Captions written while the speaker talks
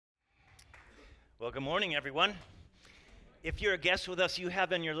Well, good morning, everyone. If you're a guest with us, you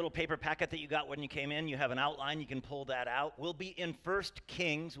have in your little paper packet that you got when you came in, you have an outline. You can pull that out. We'll be in 1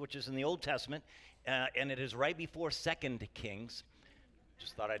 Kings, which is in the Old Testament, and it is right before 2 Kings.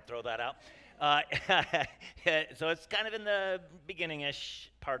 Just thought I'd throw that out. So it's kind of in the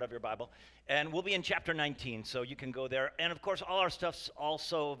beginning-ish part of your Bible. And we'll be in chapter 19, so you can go there. And, of course, all our stuff's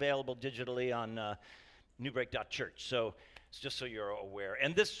also available digitally on newbreak.church. So it's just so you're aware.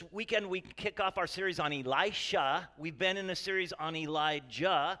 And this weekend, we kick off our series on Elisha. We've been in a series on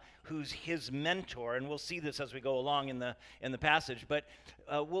Elijah, who's his mentor, and we'll see this as we go along in the passage. But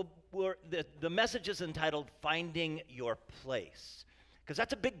the message is entitled "Finding Your Place," because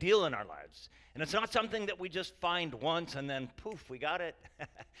that's a big deal in our lives. And it's not something that we just find once and then poof, we got it.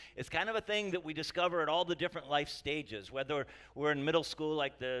 It's kind of a thing that we discover at all the different life stages, whether we're in middle school,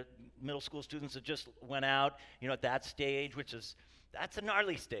 like the middle school students that just went out, at that stage, that's a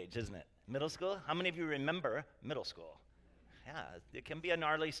gnarly stage, isn't it? Middle school? How many of you remember middle school? Yeah, it can be a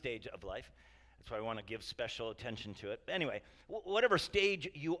gnarly stage of life. That's why I want to give special attention to it. But anyway, whatever stage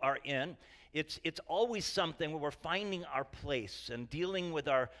you are in, it's always something where we're finding our place and dealing with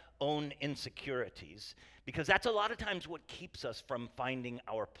our own insecurities, because that's a lot of times what keeps us from finding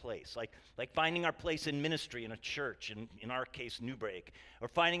our place, like finding our place in ministry in a church, in our case, New Break, or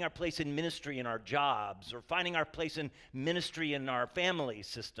finding our place in ministry in our jobs, or finding our place in ministry in our family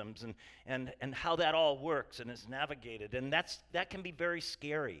systems, and how that all works and is navigated. And that can be very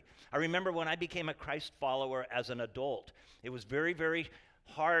scary. I remember when I became a Christ follower as an adult, it was very, very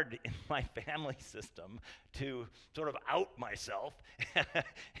hard in my family system to sort of out myself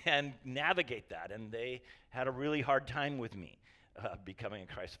and navigate that, and they had a really hard time with me becoming a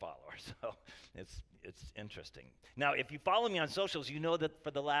Christ follower. So it's interesting. Now, if you follow me on socials, you know that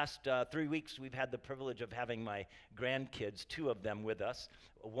for the last 3 weeks we've had the privilege of having my grandkids, 2 of them, with us.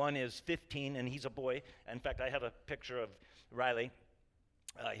 One is 15, and he's a boy. In fact, I have a picture of Riley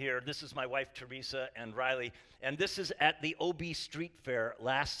here. This is my wife, Teresa, and Riley. And this is at the OB Street Fair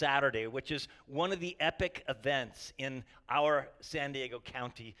last Saturday, which is one of the epic events in our San Diego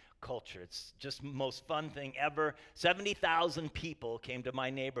County culture. It's just the most fun thing ever. 70,000 people came to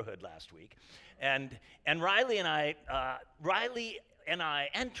my neighborhood last week. And Riley and I,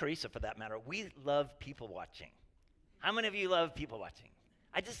 and Teresa for that matter, we love people watching. How many of you love people watching?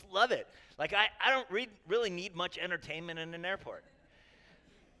 I just love it. Like, I don't really need much entertainment in an airport.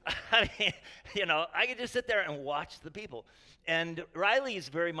 I mean, I could just sit there and watch the people. And Riley is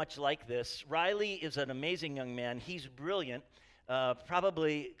very much like this. Riley is an amazing young man. He's brilliant,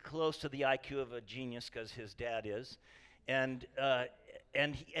 probably close to the IQ of a genius, because his dad is. And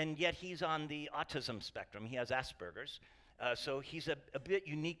yet he's on the autism spectrum. He has Asperger's. So he's a bit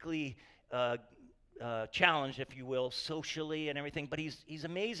uniquely challenged, if you will, socially and everything. But he's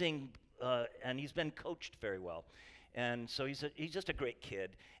amazing, and he's been coached very well. And so he's just a great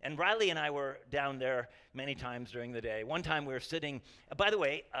kid. And Riley and I were down there many times during the day. One time we were sitting, by the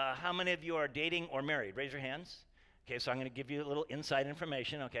way, how many of you are dating or married? Raise your hands. Okay, so I'm going to give you a little inside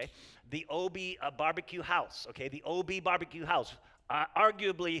information, okay? The OB Barbecue House, okay? The OB Barbecue House,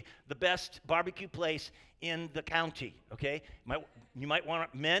 arguably the best barbecue place in the county, okay? You might want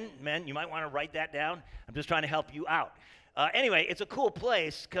to, men, you might want to write that down. I'm just trying to help you out. Anyway, it's a cool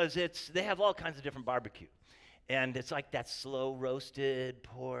place because they have all kinds of different barbecue. And it's like that slow roasted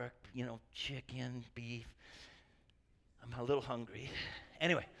pork, chicken, beef. I'm a little hungry.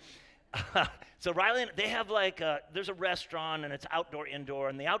 Anyway, so Riley, they have there's a restaurant, and it's outdoor, indoor,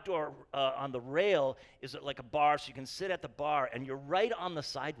 and the outdoor on the rail is like a bar, so you can sit at the bar, and you're right on the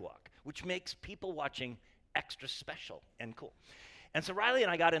sidewalk, which makes people watching extra special and cool. And so Riley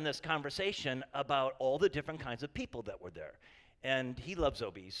and I got in this conversation about all the different kinds of people that were there. And he loves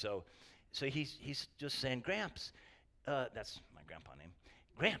OB, so he's just saying, Gramps, that's my grandpa name,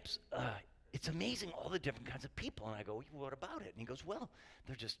 Gramps, it's amazing all the different kinds of people. And I go, what about it? And he goes, well,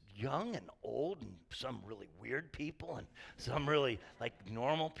 they're just young and old, and some really weird people, and some really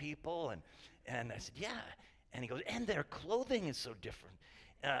normal people. And I said, yeah. And he goes, and their clothing is so different.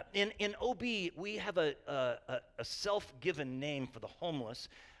 In OB, we have a self-given name for the homeless.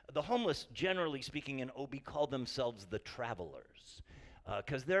 The homeless, generally speaking, in OB call themselves the travelers.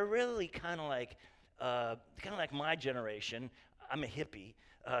 Because they're really kind of like my generation. I'm a hippie,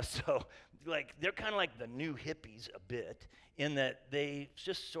 so they're kind of like the new hippies a bit, in that they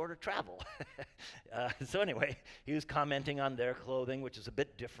just sort of travel. So anyway, he was commenting on their clothing, which is a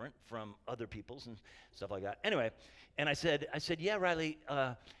bit different from other people's and stuff like that. Anyway, and I said, yeah, Riley,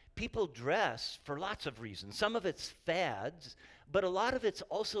 people dress for lots of reasons. Some of it's fads, but a lot of it's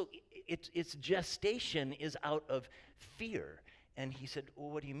also its gestation is out of fear. And he said,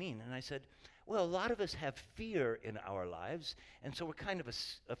 well, what do you mean? And I said, Well, a lot of us have fear in our lives, and so we're kind of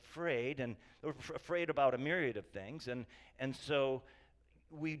afraid, and we're afraid about a myriad of things, and so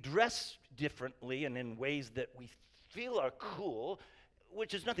we dress differently and in ways that we feel are cool,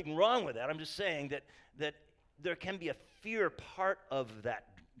 which is nothing wrong with that. I'm just saying that there can be a fear part of that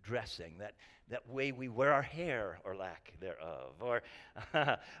dressing, that way we wear our hair or lack thereof,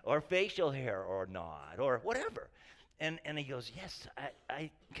 or facial hair or not, or whatever. And he goes, yes, I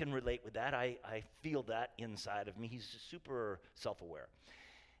can relate with that. I feel that inside of me. He's super self-aware.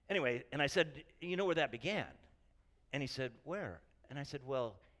 Anyway, and I said, you know where that began? And he said, where? And I said,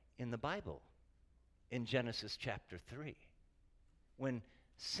 well, in the Bible, in Genesis chapter 3, when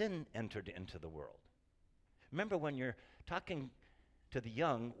sin entered into the world. Remember, when you're talking to the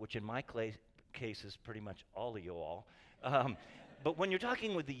young, which in my case is pretty much all of you all, but when you're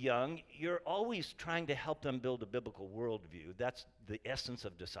talking with the young, you're always trying to help them build a biblical worldview. That's the essence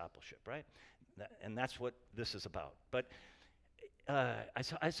of discipleship, right? And that's what this is about. But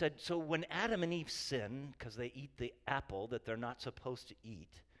I said, so when Adam and Eve sin, because they eat the apple that they're not supposed to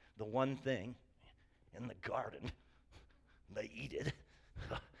eat, the one thing in the garden, they eat it.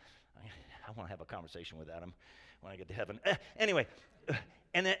 I want to have a conversation with Adam when I get to heaven. Anyway,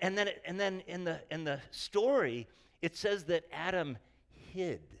 and then in the story, it says that Adam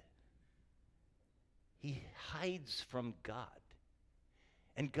hid. He hides from God.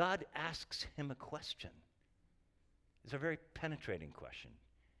 And God asks him a question. It's a very penetrating question.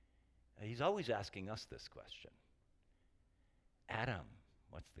 He's always asking us this question. Adam,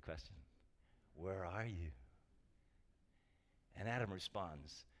 what's the question? Where are you? And Adam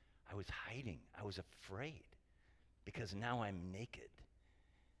responds, I was hiding. I was afraid because now I'm naked.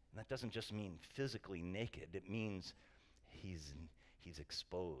 And that doesn't just mean physically naked. It means he's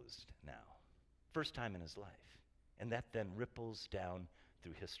exposed now. First time in his life. And that then ripples down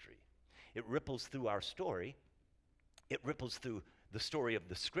through history. It ripples through our story. It ripples through the story of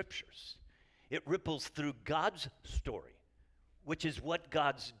the scriptures. It ripples through God's story, which is what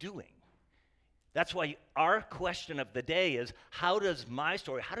God's doing. That's why our question of the day is, how does my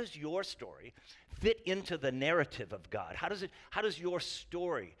story, how does your story fit into the narrative of God? How does your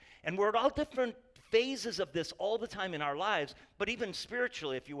story? And we're at all different phases of this all the time in our lives, but even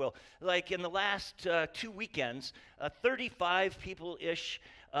spiritually, if you will. Like in the last 2 weekends, 35 people-ish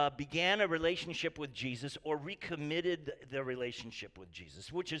began a relationship with Jesus or recommitted their relationship with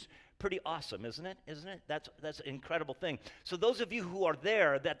Jesus, which is pretty awesome, isn't it? That's an incredible thing. So those of you who are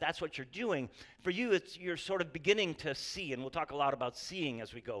there, that's what you're doing. For you, you're sort of beginning to see, and we'll talk a lot about seeing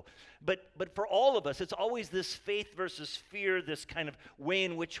as we go. But for all of us, it's always this faith versus fear, this kind of way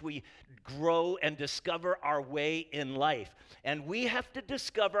in which we grow and discover our way in life. And we have to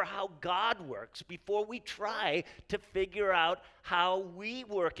discover how God works before we try to figure out how we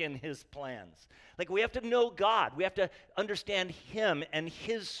work in his plans. Like, we have to know God. We have to understand him and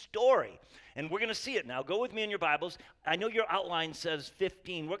his story. And we're going to see it now. Go with me in your Bibles. I know your outline says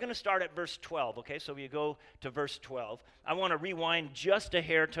 15. We're going to start at verse 12, okay? So you go to verse 12. I want to rewind just a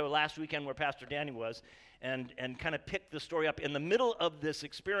hair to last weekend where Pastor Danny was and kind of pick the story up in the middle of this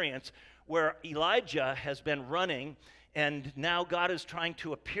experience where Elijah has been running, and now God is trying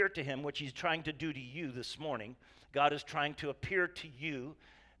to appear to him, which he's trying to do to you this morning. God is trying to appear to you.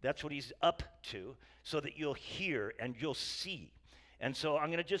 That's what he's up to, so that you'll hear and you'll see. And so I'm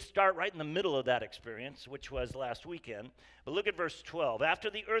going to just start right in the middle of that experience, which was last weekend. But look at verse 12.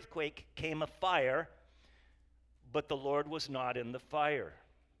 After the earthquake came a fire, but the Lord was not in the fire.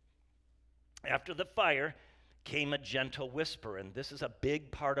 After the fire came a gentle whisper, and this is a big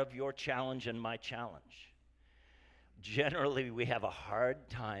part of your challenge and my challenge. Generally, we have a hard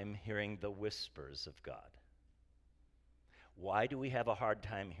time hearing the whispers of God. Why do we have a hard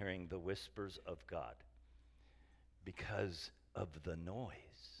time hearing the whispers of God? Because of the noise.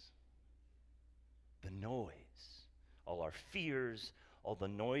 The noise. All our fears, all the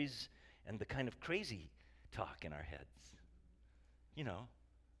noise, and the kind of crazy talk in our heads. You know,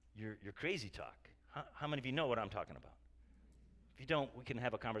 your crazy talk. How many of you know what I'm talking about? If you don't, we can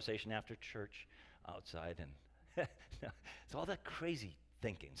have a conversation after church outside. And it's all that crazy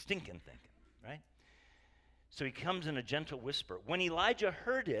thinking, stinking thinking, right? So he comes in a gentle whisper. When Elijah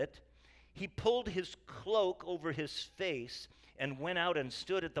heard it, he pulled his cloak over his face and went out and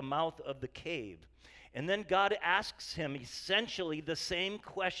stood at the mouth of the cave. And then God asks him essentially the same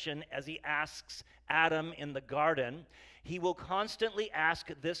question as he asks Adam in the garden. He will constantly ask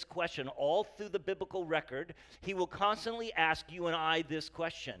this question all through the biblical record. He will constantly ask you and I this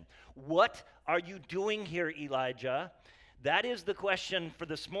question. What are you doing here, Elijah? That is the question for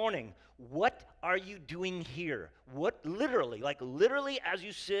this morning. What are you doing here? What literally as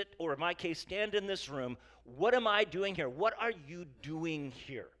you sit, or in my case, stand in this room, what am I doing here? What are you doing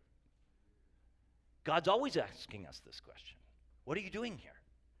here? God's always asking us this question. What are you doing here?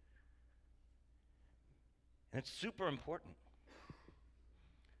 And it's super important.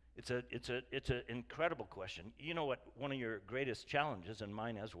 It's an incredible question. You know what? One of your greatest challenges, and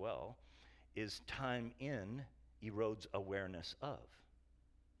mine as well, is time in erodes awareness of.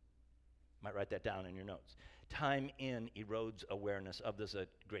 Might write that down in your notes. Time in erodes awareness of. This is a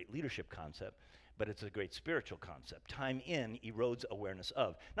great leadership concept, but it's a great spiritual concept. Time in erodes awareness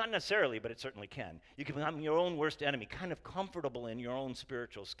of. Not necessarily, but it certainly can. You can become your own worst enemy, kind of comfortable in your own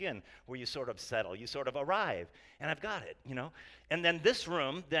spiritual skin, where you sort of settle, you sort of arrive, and I've got it, you know? And then this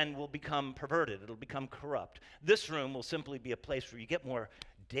room then will become perverted. It'll become corrupt. This room will simply be a place where you get more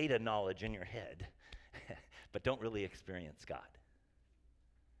data knowledge in your head, but don't really experience God.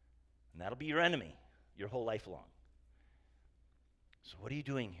 And that'll be your enemy your whole life long. So what are you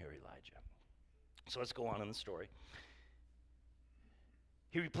doing here, Elijah? So let's go on in the story.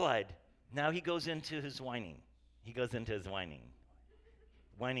 He replied, now he goes into his whining. He goes into his whining.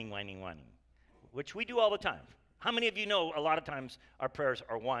 Whining, which we do all the time. How many of you know a lot of times our prayers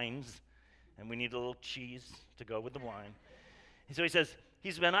are whines, and we need a little cheese to go with the wine? And so he says,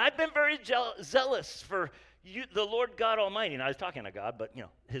 I've been very zealous for you, the Lord God Almighty. And I was talking to God, but,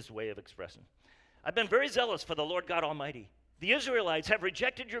 his way of expressing. I've been very zealous for the Lord God Almighty. The Israelites have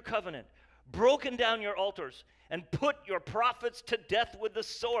rejected your covenant, broken down your altars, and put your prophets to death with the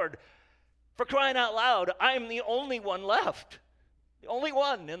sword. For crying out loud, I am the only one left. The only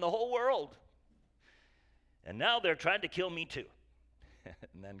one in the whole world. And now they're trying to kill me too.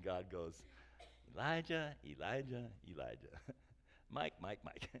 And then God goes, Elijah. Mike.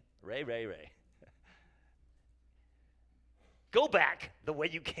 Ray. Go back the way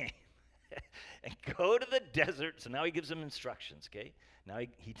you came. And go to the desert. So now he gives him instructions, okay? Now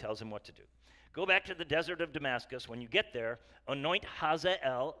he tells him what to do. Go back to the desert of Damascus. When you get there, anoint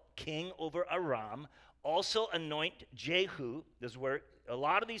Hazael, king over Aram. Also anoint Jehu. This is where a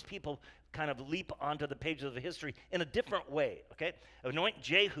lot of these people kind of leap onto the pages of the history in a different way, okay? Anoint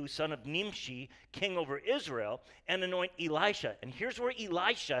Jehu, son of Nimshi, king over Israel, and anoint Elisha. And here's where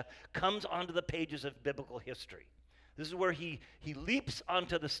Elisha comes onto the pages of biblical history. This is where he leaps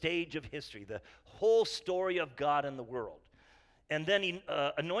onto the stage of history, the whole story of God and the world. And then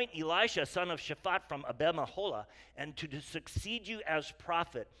anoint Elisha, son of Shaphat from Abel-Meholah, and to succeed you as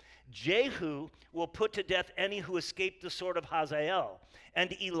prophet. Jehu will put to death any who escaped the sword of Hazael,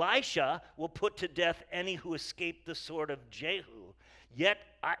 and Elisha will put to death any who escaped the sword of Jehu.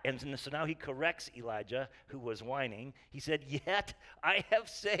 And so now he corrects Elijah, who was whining. He said, yet I have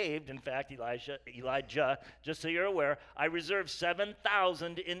saved, in fact, Elijah, just so you're aware, I reserve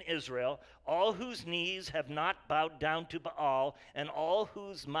 7,000 in Israel, all whose knees have not bowed down to Baal, and all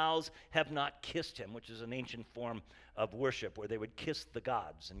whose mouths have not kissed him, which is an ancient form of worship where they would kiss the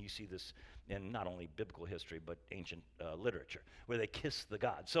gods. And you see this in not only biblical history, but ancient literature, where they kiss the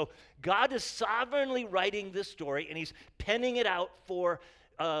gods. So God is sovereignly writing this story, and he's penning it out for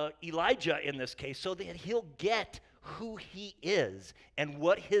Elijah in this case, so that he'll get who he is and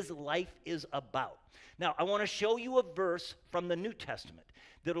what his life is about. Now, I want to show you a verse from the New Testament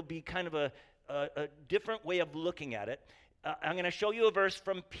that'll be kind of a different way of looking at it. I'm going to show you a verse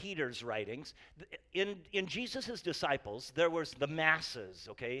from Peter's writings. In Jesus' disciples, there was the masses,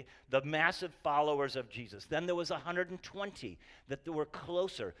 okay? The massive followers of Jesus. Then there was 120 that were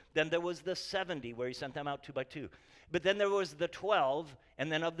closer. Then there was the 70 where he sent them out 2 by 2. But then there was the 12,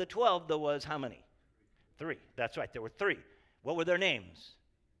 and then of the 12, there was how many? 3. That's right, there were 3. What were their names?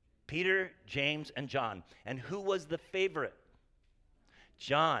 Peter, James, and John. And who was the favorite?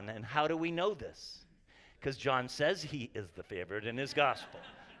 John. And how do we know this? Because John says he is the favorite in his gospel,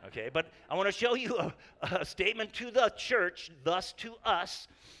 okay? But I want to show you a statement to the church, thus to us.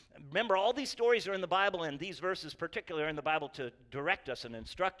 Remember, all these stories are in the Bible, and these verses particularly are in the Bible to direct us and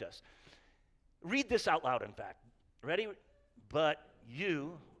instruct us. Read this out loud, in fact. Ready? But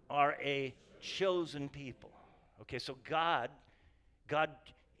you are a chosen people. Okay, so God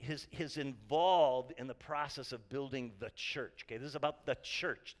is involved in the process of building the church. Okay, this is about the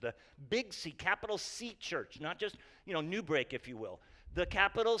church, the big C, capital C church, not just, New Break, if you will. The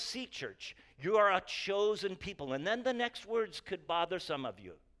capital C church. You are a chosen people. And then the next words could bother some of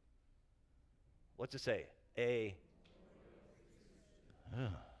you. What's it say?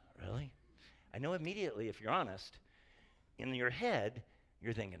 Really? I know immediately, if you're honest, in your head,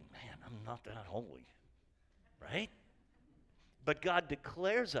 you're thinking, man, I'm not that holy, right? But God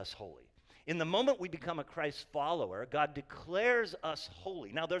declares us holy. In the moment we become a Christ follower, God declares us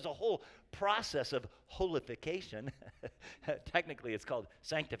holy. Now, there's a whole process of holification. Technically, it's called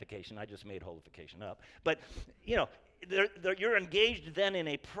sanctification. I just made holification up. But, you know, you're engaged then in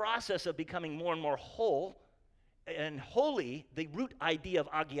a process of becoming more and more whole. And holy, the root idea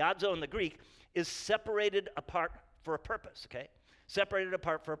of agiadzo in the Greek, is separated apart for a purpose, okay? Separated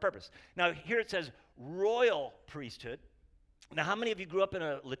apart for a purpose. Now, here it says royal priesthood. Now, how many of you grew up in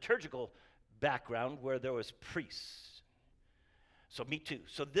a liturgical background where there was priests? So me too.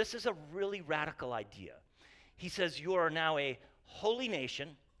 So this is a really radical idea. He says you are now a holy nation,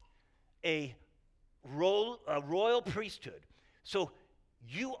 a royal priesthood. So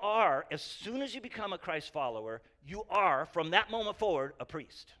you are, as soon as you become a Christ follower, you are, from that moment forward, a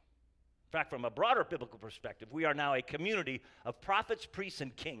priest. In fact, from a broader biblical perspective, we are now a community of prophets, priests,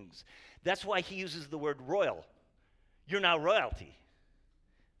 and kings. That's why he uses the word royal. You're now royalty.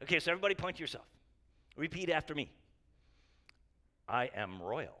 Okay, so everybody point to yourself. Repeat after me. I am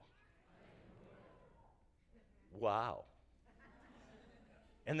royal. Wow.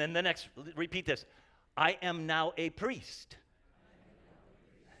 And then the next, repeat this. I am now a priest.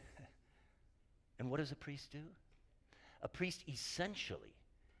 And what does a priest do? A priest essentially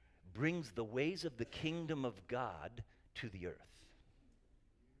brings the ways of the kingdom of God to the earth.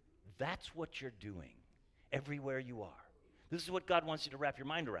 That's what you're doing everywhere you are. This is what God wants you to wrap your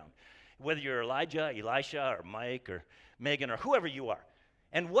mind around. Whether you're Elijah, Elisha, or Mike, or Megan, or whoever you are.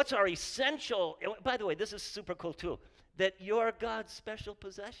 And what's our essential, by the way, this is super cool too, that you're God's special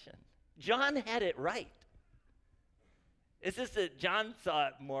possession. John had it right. It's just that John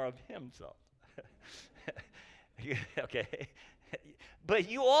thought more of himself. Okay. But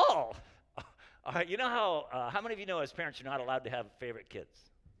you all, you know how many of you know as parents you're not allowed to have favorite kids?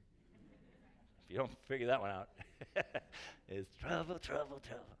 If you don't figure that one out, it's trouble, trouble,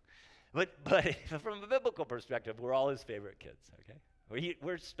 trouble. But from a biblical perspective, we're all his favorite kids, okay?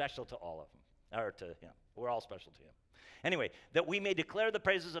 We're special to all of them, or to him. We're all special to him. Anyway, that we may declare the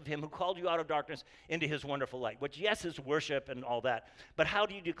praises of him who called you out of darkness into his wonderful light, which, yes, is worship and all that. But how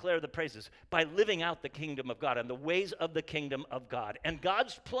do you declare the praises? By living out the kingdom of God and the ways of the kingdom of God. And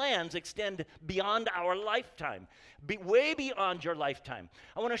God's plans extend beyond our lifetime, way beyond your lifetime.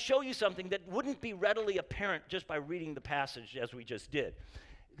 I want to show you something that wouldn't be readily apparent just by reading the passage as we just did.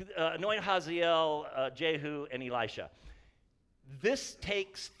 Anoint Hazael, Jehu, and Elisha. This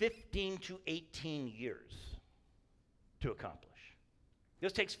takes 15 to 18 years to accomplish.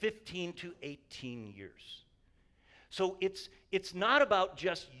 This takes 15 to 18 years. So it's not about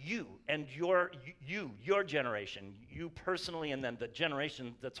just you and your generation, you personally, and then the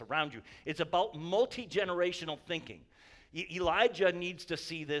generation that's around you. It's about multi-generational thinking. Elijah needs to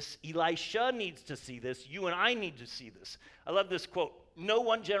see this. Elisha needs to see this. You and I need to see this. I love this quote. No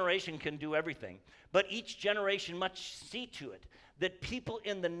one generation can do everything, but each generation must see to it that people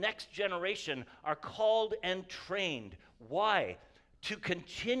in the next generation are called and trained. Why? To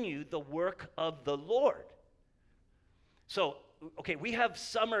continue the work of the Lord. So, okay, we have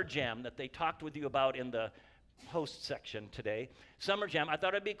Summer Jam that they talked with you about in the host section today. Summer Jam. I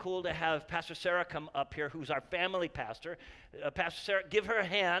thought it'd be cool to have Pastor Sarah come up here, who's our family pastor. Pastor Sarah, give her a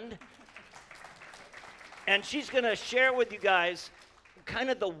hand. And she's going to share with you guys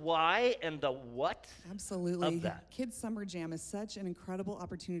kind of the why and the what. Absolutely. Of that. Kids Summer Jam is such an incredible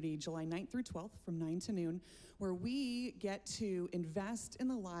opportunity, July 9th through 12th from 9 to noon, where we get to invest in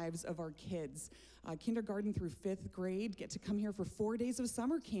the lives of our kids. Kindergarten through 5th grade get to come here for 4 days of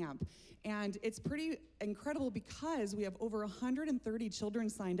summer camp. And it's pretty incredible because we have over 130 children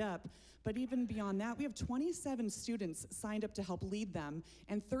signed up. But even beyond that, we have 27 students signed up to help lead them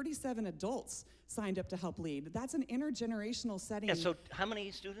and 37 adults signed up to help lead. That's an intergenerational setting. Yeah, so how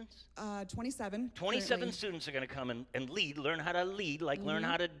many students? 27. 27 currently. Students are going to come and lead, learn how to lead, like learn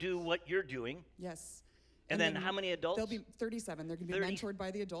how to do what you're doing. Yes. And then how many adults? There'll be 37. They're going to be 30? mentored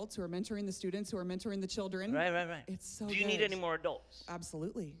by the adults who are mentoring the students who are mentoring the children. Right. It's so Do you need good. any more adults?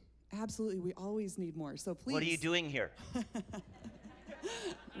 Absolutely. Absolutely. We always need more. So please. What are you doing here?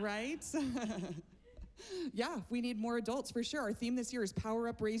 Right? Yeah, we need more adults for sure. Our theme this year is Power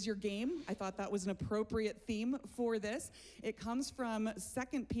Up, Raise Your Game. I thought that was an appropriate theme for this. It comes from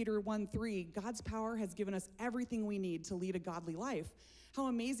 2 Peter 1:3. God's power has given us everything we need to lead a godly life. How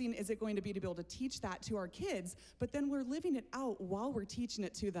amazing is it going to be able to teach that to our kids, but then we're living it out while we're teaching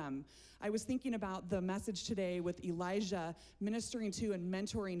it to them. I was thinking about the message today with Elijah ministering to and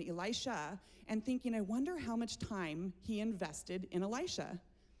mentoring Elisha and thinking, I wonder how much time he invested in Elisha.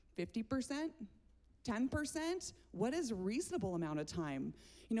 50%? 10%? What is a reasonable amount of time?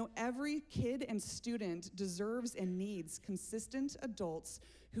 You know, every kid and student deserves and needs consistent adults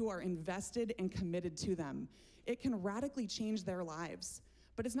who are invested and committed to them. It can radically change their lives.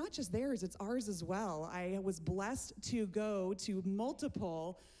 But it's not just theirs, it's ours as well. I was blessed to go to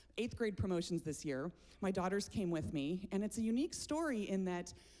multiple 8th grade promotions this year. My daughters came with me, and it's a unique story in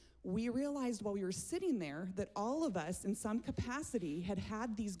that we realized while we were sitting there that all of us in some capacity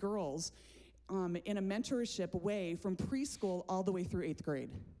had these girls in a mentorship way from preschool all the way through 8th grade.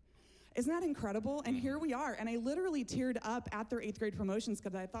 Isn't that incredible? And here we are. And I literally teared up at their 8th grade promotions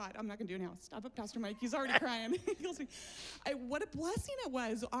because I thought, I'm not going to do it now. Stop it, Pastor Mike. He's already crying. What a blessing it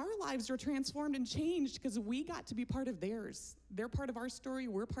was. Our lives were transformed and changed because we got to be part of theirs. They're part of our story.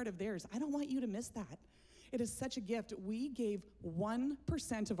 We're part of theirs. I don't want you to miss that. It is such a gift. We gave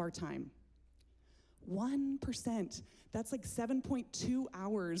 1% of our time. 1%. That's like 7.2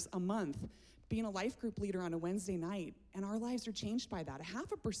 hours a month being a life group leader on a Wednesday night, and our lives are changed by that.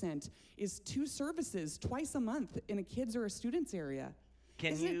 0.5% is 2 services twice a month in a kids or a students area.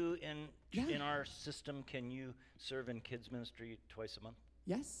 Can you, in our system, can you serve in kids ministry twice a month?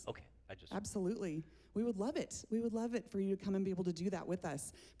 Yes. Okay, Absolutely. We would love it. We would love it for you to come and be able to do that with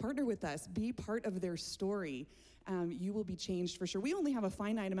us. Partner with us. Be part of their story. You will be changed for sure. We only have a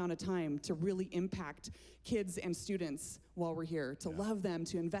finite amount of time to really impact kids and students while we're here, to love them,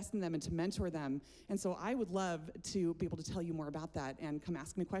 to invest in them, and to mentor them. And so I would love to be able to tell you more about that and come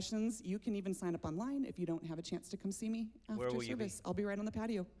ask me questions. You can even sign up online if you don't have a chance to come see me after Where will service. you be? I'll be right on the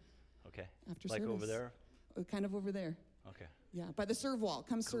patio. Okay. After like service. Over there? Kind of over there. Okay. Yeah, by the serve wall.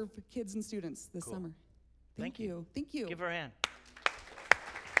 Come serve kids and students this summer. Thank you. Thank you. Give her a hand.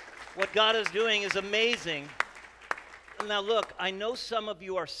 What God is doing is amazing. Now look, I know some of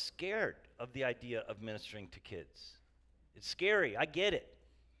you are scared of the idea of ministering to kids. It's scary. I get it.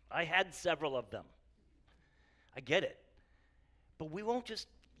 I had several of them. I get it. But we won't just,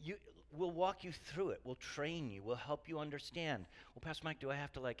 we'll walk you through it. We'll train you. We'll help you understand. Well, Pastor Mike, do I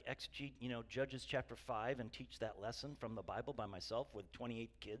have to like exegete, Judges chapter 5 and teach that lesson from the Bible by myself with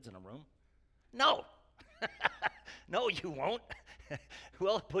 28 kids in a room? No. No, you won't.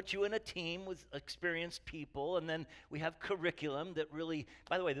 We'll put you in a team with experienced people, and then we have curriculum that really,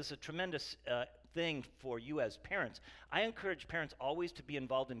 by the way, this is a tremendous thing for you as parents. I encourage parents always to be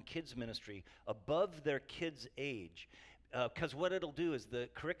involved in kids ministry above their kids' age, because what it'll do is the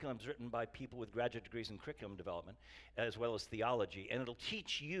curriculum's written by people with graduate degrees in curriculum development, as well as theology, and it'll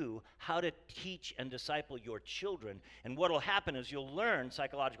teach you how to teach and disciple your children. And what'll happen is you'll learn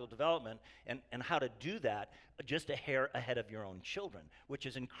psychological development and how to do that just a hair ahead of your own children, which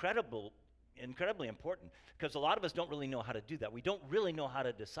is incredibly important, because a lot of us don't really know how to do that. We don't really know how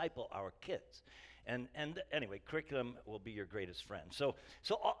to disciple our kids. And anyway, curriculum will be your greatest friend. So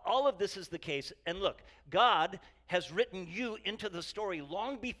all of this is the case. And look, God has written you into the story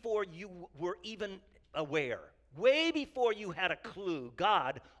long before you were even aware. Way before you had a clue,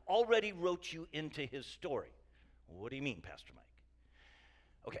 God already wrote you into his story. What do you mean, Pastor Mike?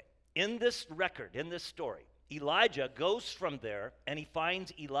 Okay, in this record, in this story, Elijah goes from there and he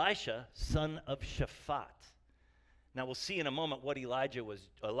finds Elisha, son of Shaphat. Now we'll see in a moment what Elisha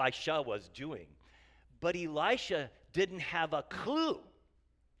was doing. But Elisha didn't have a clue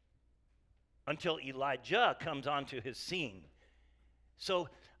until Elijah comes onto his scene. So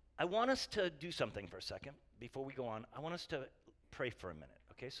I want us to do something for a second before we go on. I want us to pray for a minute.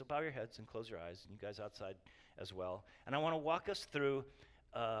 Okay, so bow your heads and close your eyes, and you guys outside as well. And I want to walk us through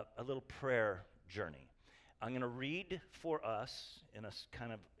a little prayer journey. I'm going to read for us, in a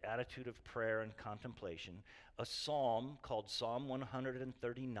kind of attitude of prayer and contemplation, a psalm called Psalm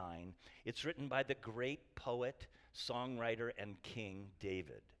 139. It's written by the great poet, songwriter, and king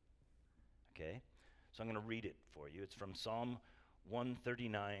David. Okay? So I'm going to read it for you. It's from Psalm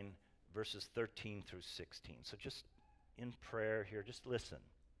 139, verses 13 through 16. So just in prayer here, just listen.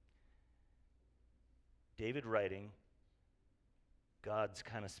 David writing, God's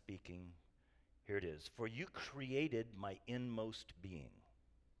kind of speaking. Here it is. For you created my inmost being.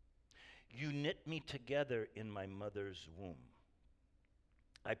 You knit me together in my mother's womb.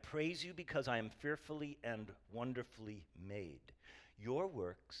 I praise you because I am fearfully and wonderfully made. Your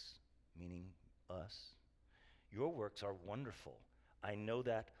works, meaning us, your works are wonderful. I know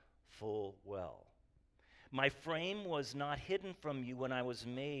that full well. My frame was not hidden from you when I was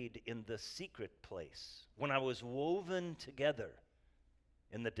made in the secret place, when I was woven together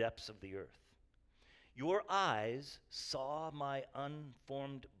in the depths of the earth. Your eyes saw my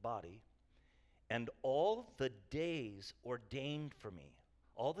unformed body, and all the days ordained for me,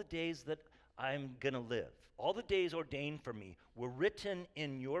 all the days that I'm going to live, all the days ordained for me were written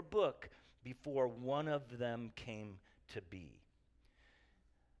in your book before one of them came to be.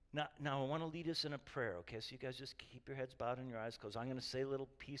 Now I want to lead us in a prayer, okay? So you guys just keep your heads bowed and your eyes closed. I'm going to say little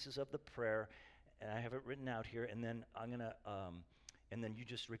pieces of the prayer, and I have it written out here, and then and then you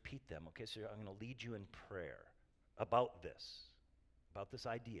just repeat them, okay? So I'm going to lead you in prayer about this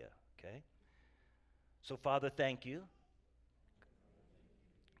idea, okay? So Father, thank you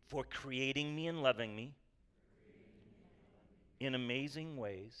for creating me and loving me in amazing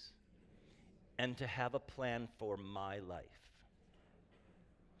ways, and to have a plan for my life.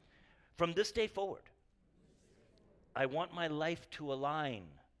 From this day forward, I want my life to align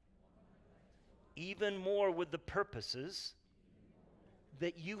even more with the purposes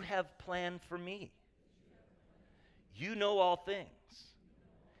that you have planned for me. You know all things.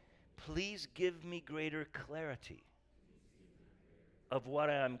 Please give me greater clarity of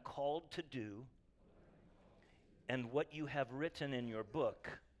what I am called to do and what you have written in your book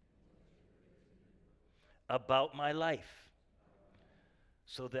about my life,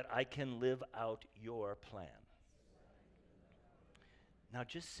 so that I can live out your plan. Now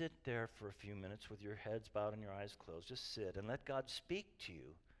just sit there for a few minutes with your heads bowed and your eyes closed. Just sit and let God speak to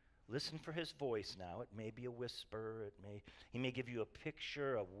you. Listen for his voice now. It may be a whisper. He may give you a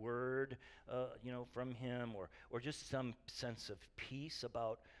picture, a word, from him, or just some sense of peace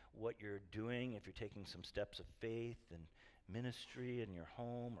about what you're doing, if you're taking some steps of faith and ministry in your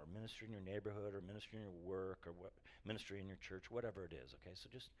home, or ministry in your neighborhood, or ministry in your work, or ministry in your church, whatever it is, okay? So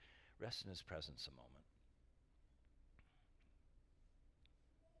just rest in his presence a moment.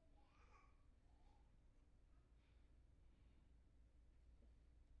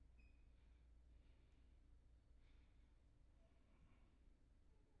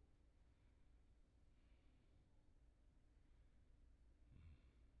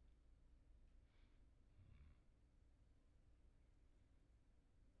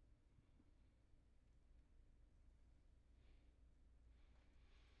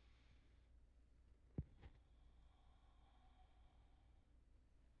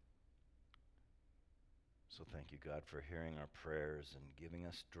 So thank you, God, for hearing our prayers and giving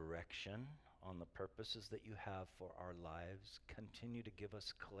us direction on the purposes that you have for our lives. Continue to give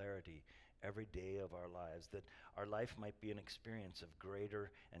us clarity every day of our lives, that our life might be an experience of greater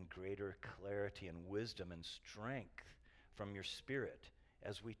and greater clarity and wisdom and strength from your Spirit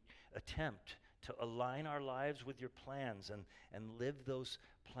as we attempt to align our lives with your plans and live those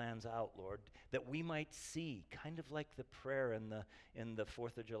plans out, Lord, that we might see, kind of like the prayer in the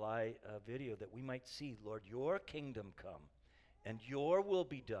 4th of July video, that we might see, Lord, your kingdom come and your will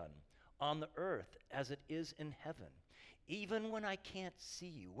be done on the earth as it is in heaven. Even when I can't see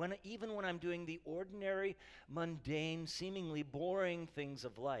you, even when I'm doing the ordinary, mundane, seemingly boring things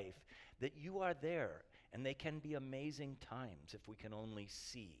of life, that you are there, and they can be amazing times if we can only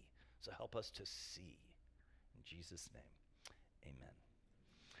see. So help us to see. In Jesus' name, amen.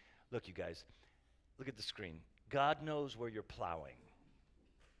 Look, you guys, look at the screen. God knows where you're plowing.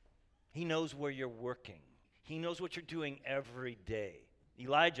 He knows where you're working. He knows what you're doing every day.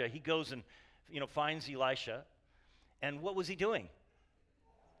 Elijah, he goes and finds Elisha. And what was he doing?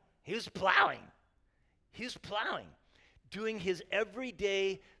 He was plowing. He was plowing, doing his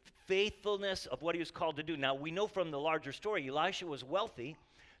everyday faithfulness of what he was called to do. Now, we know from the larger story, Elisha was wealthy,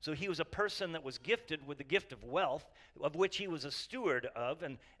 so he was a person that was gifted with the gift of wealth, of which he was a steward of,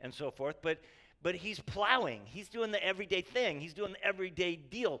 and so forth. But he's plowing. He's doing the everyday thing. He's doing the everyday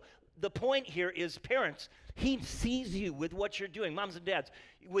deal. The point here is, parents, he sees you with what you're doing, moms and dads,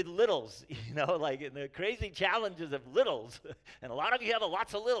 with littles, like in the crazy challenges of littles. And a lot of you have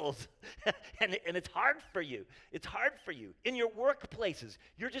lots of littles. and it's hard for you. It's hard for you. In your workplaces,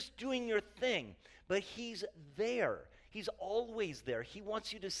 you're just doing your thing. But he's there. He's always there. He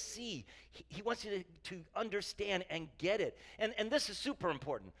wants you to see. He wants you to understand and get it. And this is super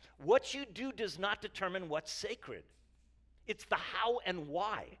important. What you do does not determine what's sacred. It's the how and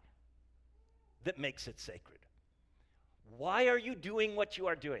why that makes it sacred. Why are you doing what you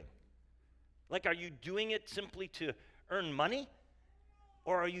are doing? Like, are you doing it simply to earn money?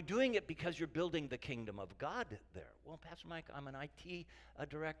 Or are you doing it because you're building the kingdom of God there? Well, Pastor Mike, I'm an IT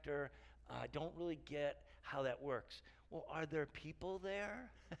director. I don't really get how that works. Well, are there people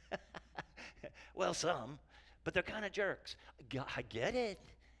there? Well, some, but they're kind of jerks. I get it,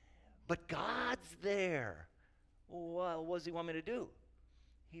 but God's there. Well, what does he want me to do?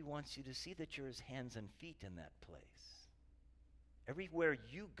 He wants you to see that you're his hands and feet in that place. Everywhere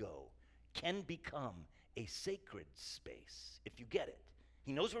you go can become a sacred space if you get it.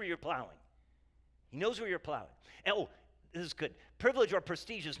 He knows where you're plowing. He knows where you're plowing. And, this is good. Privilege or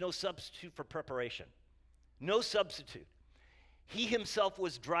prestige is no substitute for preparation. No substitute. He himself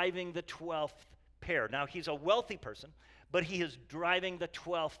was driving the 12th pair. Now, he's a wealthy person, but he is driving the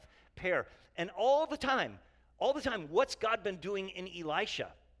 12th pair. And all the time, what's God been doing in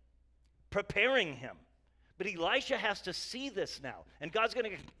Elisha? Preparing him. But Elisha has to see this now, and God's going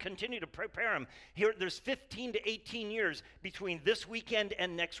to continue to prepare him. Here, there's 15 to 18 years between this weekend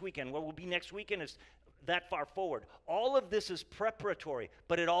and next weekend. What will be next weekend is that far forward. All of this is preparatory,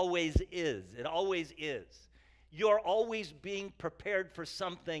 but it always is. It always is. You're always being prepared for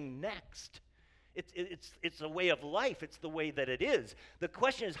something next. It's a way of life. It's the way that it is. The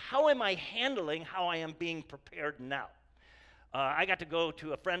question is, how am I handling how I am being prepared now? I got to go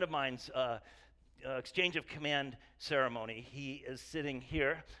to a friend of mine's exchange of command ceremony. He is sitting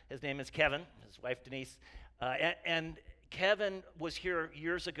here. His name is Kevin, his wife Denise. And Kevin was here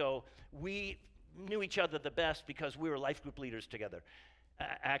years ago. We knew each other the best because we were life group leaders together.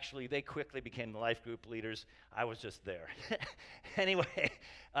 Actually, they quickly became the life group leaders. I was just there. Anyway,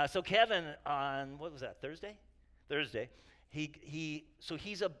 so Kevin on, what was that, Thursday? So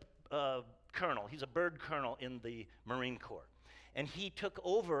he's a colonel. He's a bird colonel in the Marine Corps. And he took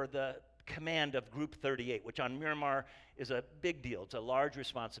over the command of Group 38, which on Miramar is a big deal. It's a large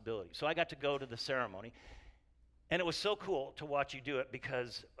responsibility. So I got to go to the ceremony, and it was so cool to watch you do it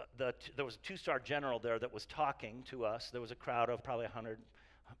because there was a two-star general there that was talking to us. There was a crowd of probably 100,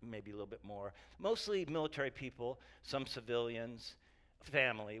 maybe a little bit more, mostly military people, some civilians,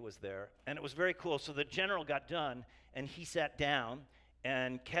 family was there, and it was very cool. So the general got done, and he sat down,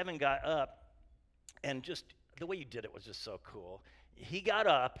 and Kevin got up, and just the way you did it was just so cool. He got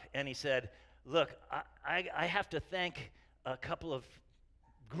up and he said, look, I have to thank a couple of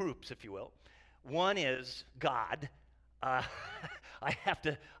groups, if you will. One is God. I have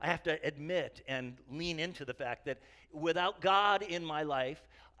to admit and lean into the fact that without God in my life,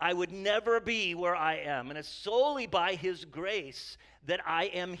 I would never be where I am. And it's solely by his grace that I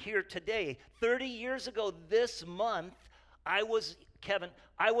am here today. 30 years ago this month, I was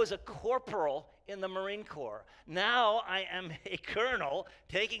a corporal in the Marine Corps. Now I am a colonel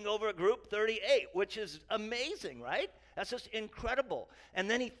taking over Group 38, which is amazing, right? That's just incredible. And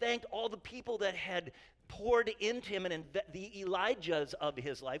then he thanked all the people that had poured into him and the Elijahs of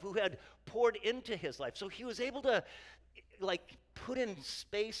his life who had poured into his life. So he was able to put in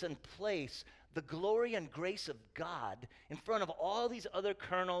space and place the glory and grace of God in front of all these other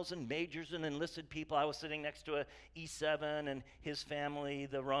colonels and majors and enlisted people. I was sitting next to a E7 and his family,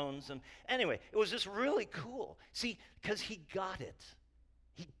 the Roans. And anyway, it was just really cool. See, because he got it.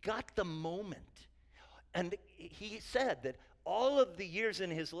 He got the moment. And he said that all of the years in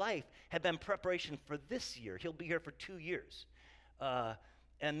his life have been preparation for this year. He'll be here for 2 years.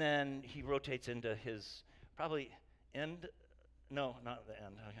 And then he rotates into his probably end. No, not the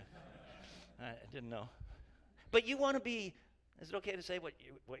end. Okay. I didn't know. But you want to be, is it okay to say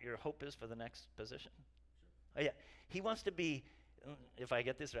what your hope is for the next position? Oh, yeah. He wants to be, if I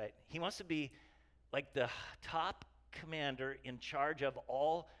get this right, he wants to be like the top commander in charge of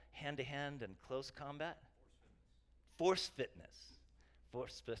all hand-to-hand and close combat. Force fitness.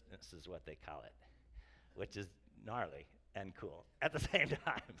 Force fitness is what they call it, which is gnarly and cool at the same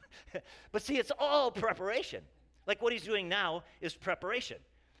time. But see, it's all preparation. Like what he's doing now is preparation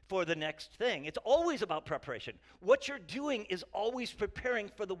for the next thing. It's always about preparation. What you're doing is always preparing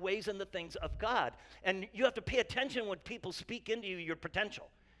for the ways and the things of God. And you have to pay attention when people speak into you, your potential.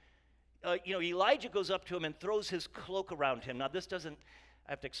 Elijah goes up to him and throws his cloak around him. Now, this doesn't,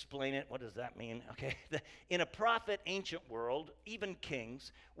 I have to explain it. What does that mean? Okay. In a prophet ancient world, even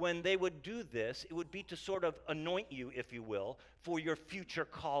kings, when they would do this, it would be to sort of anoint you, if you will, for your future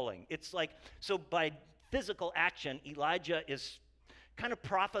calling. It's like, so by physical action, Elijah is kind of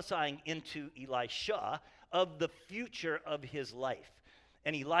prophesying into Elisha of the future of his life.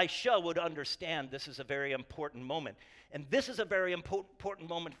 And Elisha would understand this is a very important moment. And this is a very important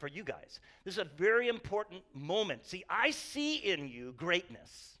moment for you guys. This is a very important moment. See, I see in you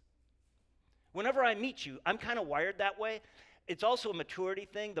greatness. Whenever I meet you, I'm kind of wired that way. It's also a maturity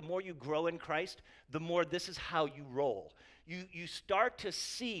thing. The more you grow in Christ, the more this is how you roll. You start to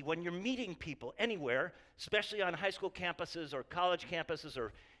see when you're meeting people anywhere, especially on high school campuses or college campuses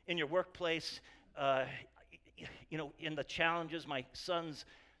or in your workplace, in the challenges. My sons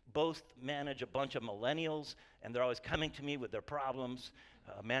both manage a bunch of millennials, and they're always coming to me with their problems.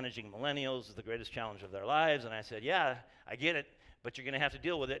 Managing millennials is the greatest challenge of their lives. And I said, yeah, I get it, but you're going to have to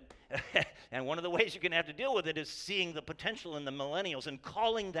deal with it. And one of the ways you're going to have to deal with it is seeing the potential in the millennials and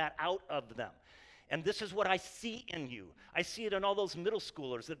calling that out of them. And this is what I see in you. I see it in all those middle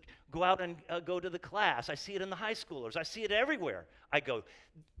schoolers that go out and go to the class. I see it in the high schoolers. I see it everywhere I go.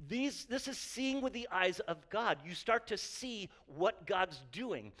 This is seeing with the eyes of God. You start to see what God's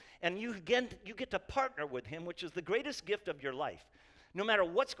doing. And you get to partner with him, which is the greatest gift of your life. No matter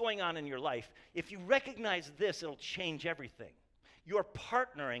what's going on in your life, if you recognize this, it'll change everything. You're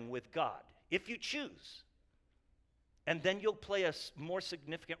partnering with God, if you choose. And then you'll play a more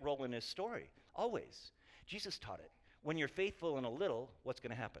significant role in his story. Always. Jesus taught it. When you're faithful in a little, what's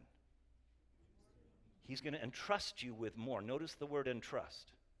going to happen? He's going to entrust you with more. Notice the word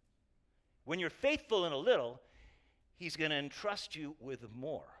entrust. When you're faithful in a little, he's going to entrust you with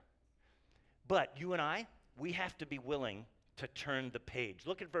more. But you and I, we have to be willing to turn the page.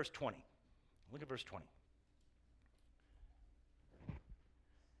 Look at verse 20. Look at verse 20.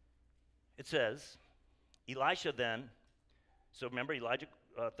 It says, Elisha then, so remember Elijah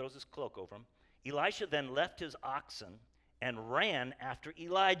throws his cloak over him. Elisha then left his oxen and ran after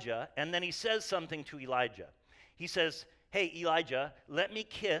Elijah, and then he says something to Elijah. He says, hey, Elijah, let me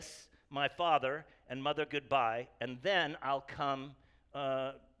kiss my father and mother goodbye, and then I'll come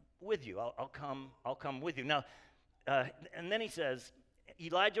with you. I'll come with you. Now, and then he says,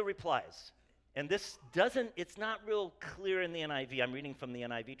 Elijah replies, and it's not real clear in the NIV. I'm reading from the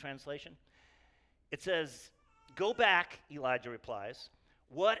NIV translation. It says, go back, Elijah replies.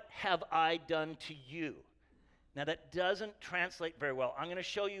 What have I done to you? Now, that doesn't translate very well. I'm going to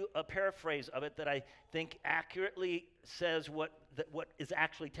show you a paraphrase of it that I think accurately says what is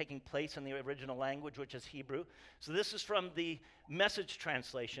actually taking place in the original language, which is Hebrew. So this is from the Message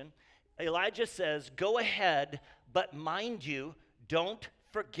translation. Elijah says, go ahead, but mind you, don't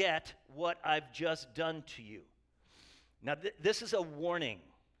forget what I've just done to you. Now, this is a warning.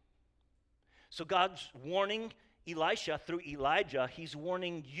 So God's warning Elisha through Elijah. He's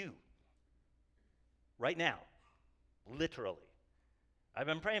warning you right now, literally. I've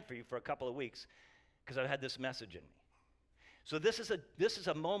been praying for you for a couple of weeks because I've had this message in me. So this is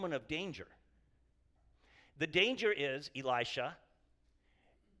a moment of danger. The danger is, Elisha,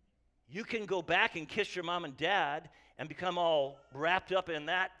 you can go back and kiss your mom and dad and become all wrapped up in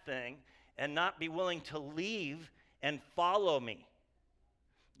that thing and not be willing to leave and follow me.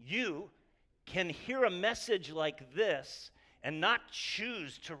 You can hear a message like this and not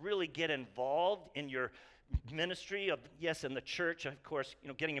choose to really get involved in your ministry of, yes, in the church, of course,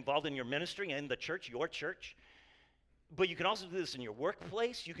 getting involved in your ministry and the church, your church. But you can also do this in your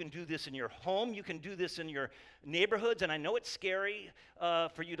workplace. You can do this in your home. You can do this in your neighborhoods. And I know it's scary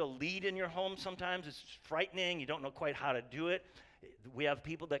for you to lead in your home sometimes. It's frightening. You don't know quite how to do it. We have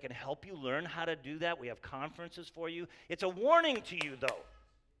people that can help you learn how to do that. We have conferences for you. It's a warning to you, though.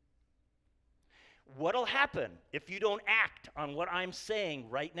 What'll happen if you don't act on what I'm saying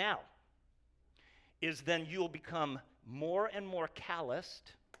right now is then you'll become more and more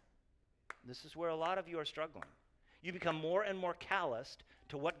calloused. This is where a lot of you are struggling. You become more and more calloused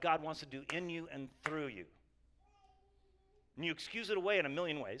to what God wants to do in you and through you. And you excuse it away in a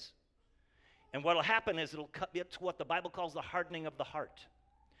million ways. And what will happen is it's what the Bible calls the hardening of the heart.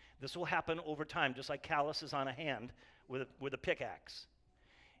 This will happen over time, just like calluses on a hand with a pickaxe.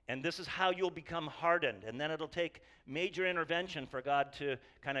 And this is how you'll become hardened. And then it'll take major intervention for God to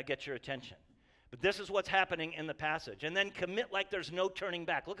kind of get your attention. But this is what's happening in the passage. And then commit like there's no turning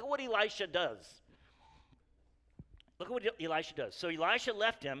back. Look at what Elisha does. Look at what Elisha does. So Elisha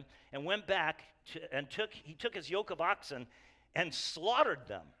left him and went back he took his yoke of oxen and slaughtered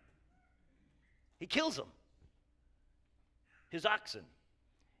them. He kills them, his oxen.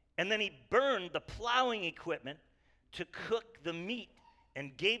 And then he burned the plowing equipment to cook the meat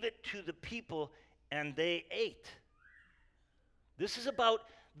and gave it to the people, and they ate. This is about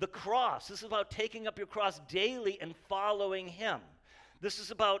the cross. This is about taking up your cross daily and following him. This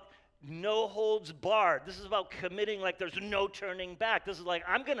is about no holds barred. This is about committing like there's no turning back. This is like,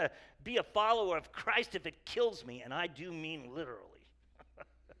 I'm going to be a follower of Christ if it kills me, and I do mean literally.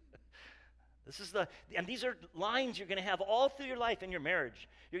 And these are lines you're going to have all through your life in your marriage.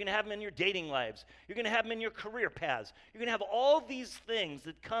 You're going to have them in your dating lives. You're going to have them in your career paths. You're going to have all these things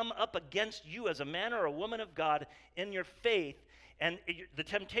that come up against you as a man or a woman of God in your faith. And the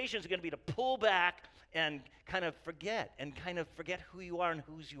temptations are going to be to pull back and kind of forget who you are and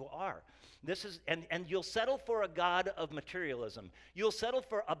whose you are. And you'll settle for a god of materialism. You'll settle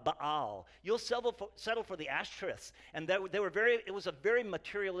for a Baal. You'll settle for the Ashtoreths. And it was a very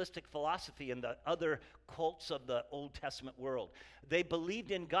materialistic philosophy in the other cults of the Old Testament world. They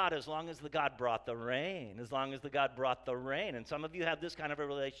believed in God as long as the God brought the rain, And some of you have this kind of a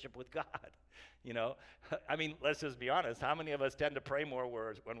relationship with God. I mean, let's just be honest. How many of us tend to pray more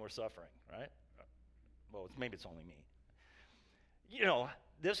when we're suffering, right? well, maybe it's only me. You know,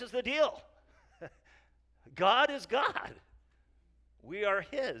 this is the deal. God is God. We are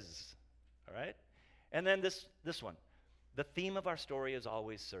his, all right? And then this one. The theme of our story is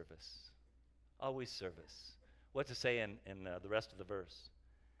always service. Always service. What's it say in the rest of the verse?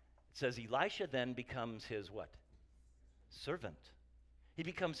 It says, Elisha then becomes his what? Servant. He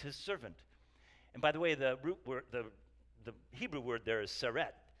becomes his servant. And by the way, the root word, the Hebrew word there is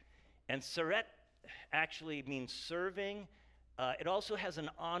seret. And seret actually means serving. It also has an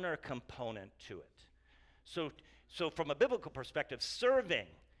honor component to it. So from a biblical perspective, serving,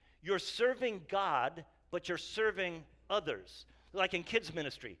 you're serving God, but you're serving others. Like in kids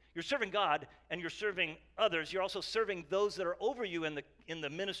ministry, you're serving God and you're serving others. You're also serving those that are over you in the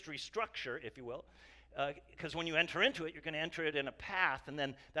ministry structure, if you will. Because when you enter into it, you're going to enter it in a path, and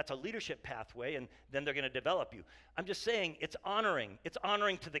then that's a leadership pathway, and then they're going to develop you. I'm just saying, it's honoring. It's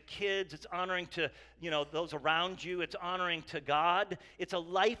honoring to the kids. It's honoring to, those around you. It's honoring to God. It's a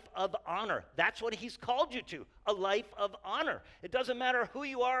life of honor. That's what he's called you to, a life of honor. It doesn't matter who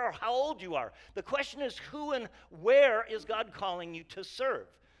you are or how old you are. The question is, who and where is God calling you to serve?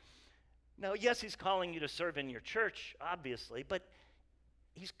 Now, yes, he's calling you to serve in your church, obviously, but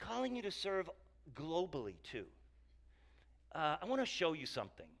he's calling you to serve globally too. I want to show you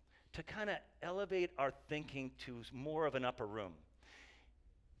something to kind of elevate our thinking to more of an upper room.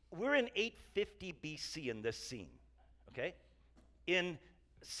 We're in 850 BC in this scene, okay? In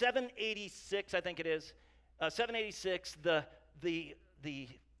 786, I think it is, 786, the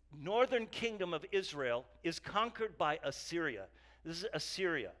northern kingdom of Israel is conquered by Assyria. This is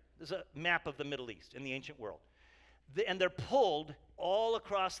Assyria. This is a map of the Middle East in the ancient world. And they're pulled all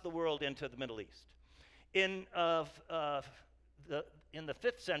across the world into the Middle East. In the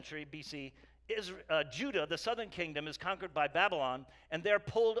 5th century BC, Judah, the southern kingdom, is conquered by Babylon, and they're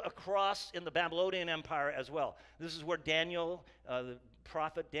pulled across in the Babylonian Empire as well. This is where Daniel, the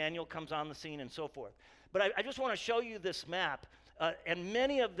prophet Daniel, comes on the scene and so forth. But I just want to show you this map, and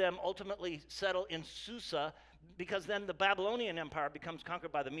many of them ultimately settle in Susa, because then the Babylonian Empire becomes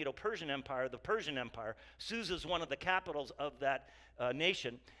conquered by the Medo-Persian Empire, the Persian Empire. Susa is one of the capitals of that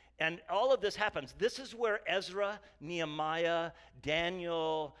nation. And all of this happens. This is where Ezra, Nehemiah,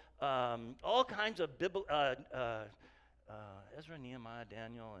 Daniel, all kinds of Ezra, Nehemiah,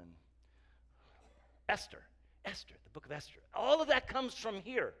 Daniel, and Esther, the book of Esther. All of that comes from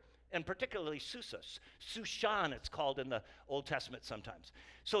here, and particularly Susa. Sushan, it's called in the Old Testament sometimes.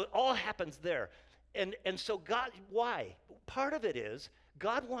 So it all happens there. And so God, why? Part of it is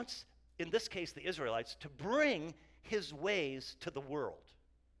God wants, in this case, the Israelites, to bring his ways to the world.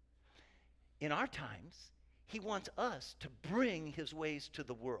 In our times, he wants us to bring his ways to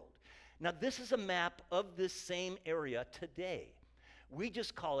the world. Now, this is a map of this same area today. We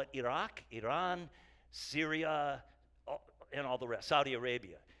just call it Iraq, Iran, Syria, and all the rest, Saudi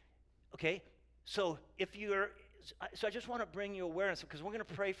Arabia. Okay? So I just want to bring you awareness, because we're going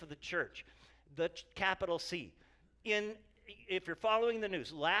to pray for the church. The capital C. If you're following the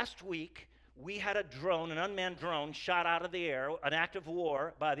news, last week we had a drone, an unmanned drone, shot out of the air, an act of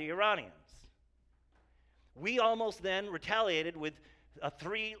war by the Iranians. We almost then retaliated with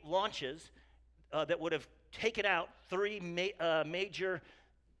 3 launches that would have taken out 3 major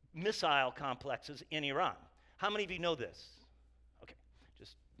missile complexes in Iran. How many of you know this? Okay,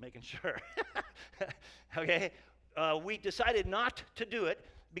 just making sure. Okay, we decided not to do it,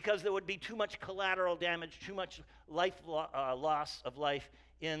 because there would be too much collateral damage, too much loss of life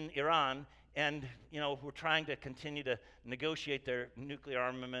in Iran, and we're trying to continue to negotiate their nuclear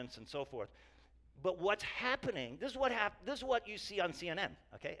armaments and so forth. But what's happening? This is what you see on CNN,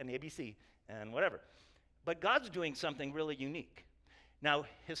 okay, and ABC and whatever. But God's doing something really unique. Now,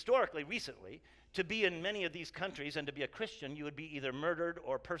 historically, recently, to be in many of these countries and to be a Christian, you would be either murdered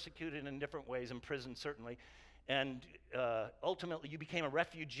or persecuted in different ways, imprisoned certainly. And ultimately, you became a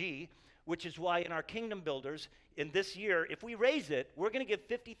refugee, which is why in our Kingdom Builders, in this year, if we raise it, we're going to give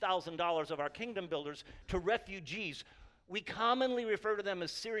 $50,000 of our Kingdom Builders to refugees. We commonly refer to them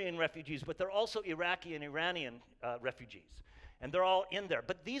as Syrian refugees, but they're also Iraqi and Iranian refugees. And they're all in there.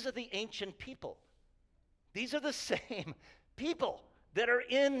 But these are the ancient people. These are the same people that are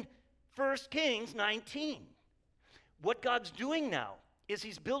in 1 Kings 19. What God's doing now is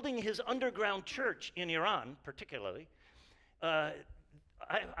he's building his underground church in Iran, particularly.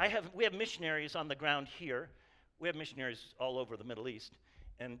 We have missionaries on the ground here. We have missionaries all over the Middle East,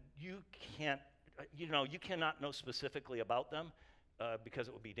 and you cannot know specifically about them because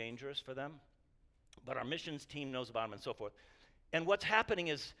it would be dangerous for them. But our missions team knows about them and so forth. And what's happening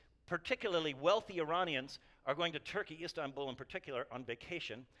is particularly wealthy Iranians are going to Turkey, Istanbul in particular, on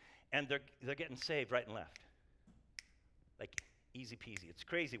vacation, And they're getting saved right and left. Like, easy peasy. It's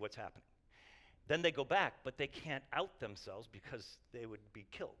crazy what's happening. Then they go back, but they can't out themselves because they would be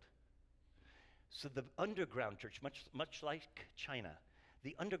killed. So the underground church, much like China,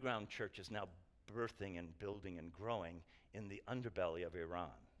 the underground church is now birthing and building and growing in the underbelly of Iran.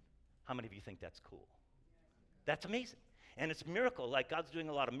 How many of you think that's cool? That's amazing. And it's a miracle, like God's doing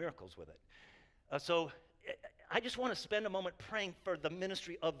a lot of miracles with it. So I just want to spend a moment praying for the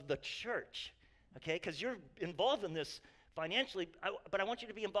ministry of the church, okay? Because you're involved in this financially, but I want you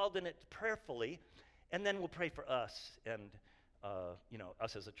to be involved in it prayerfully, and then we'll pray for us and,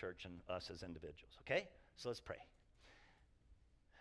 us as a church and us as individuals, okay? So let's pray.